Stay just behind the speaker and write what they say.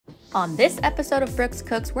On this episode of Brooks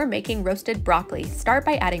Cooks, we're making roasted broccoli. Start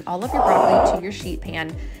by adding all of your broccoli to your sheet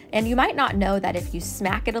pan. And you might not know that if you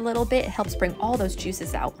smack it a little bit, it helps bring all those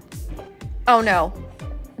juices out. Oh no,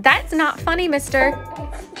 that's not funny, mister.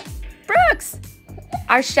 Brooks,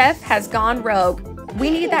 our chef has gone rogue. We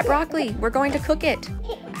need that broccoli. We're going to cook it.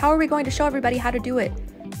 How are we going to show everybody how to do it?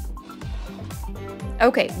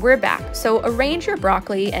 Okay, we're back. So arrange your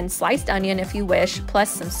broccoli and sliced onion if you wish, plus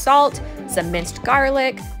some salt, some minced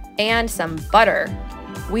garlic, and some butter.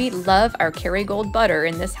 We love our Kerrygold butter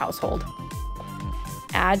in this household.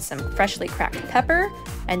 Add some freshly cracked pepper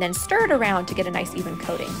and then stir it around to get a nice even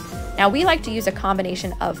coating. Now we like to use a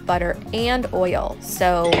combination of butter and oil,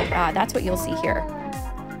 so that's what you'll see here.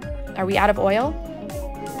 Are we out of oil?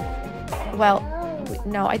 Well,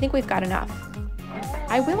 no, I think we've got enough.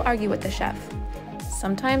 I will argue with the chef.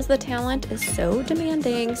 Sometimes the talent is so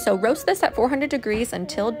demanding. So roast this at 400 degrees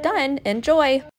until done. Enjoy.